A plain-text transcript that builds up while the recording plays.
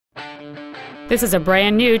This is a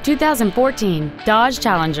brand new 2014 Dodge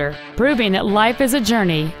Challenger, proving that life is a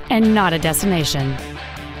journey and not a destination.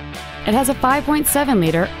 It has a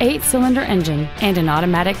 5.7-liter 8-cylinder engine and an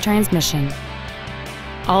automatic transmission.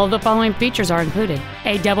 All of the following features are included: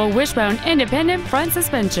 a double wishbone independent front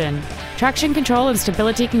suspension, traction control and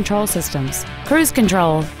stability control systems, cruise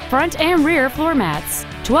control, front and rear floor mats,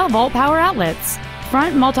 12-volt power outlets,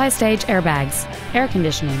 front multi-stage airbags, air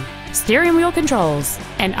conditioning, steering wheel controls,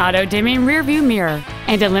 an auto-dimming rear-view mirror,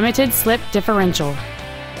 and a limited slip differential.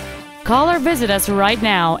 Call or visit us right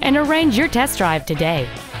now and arrange your test drive today.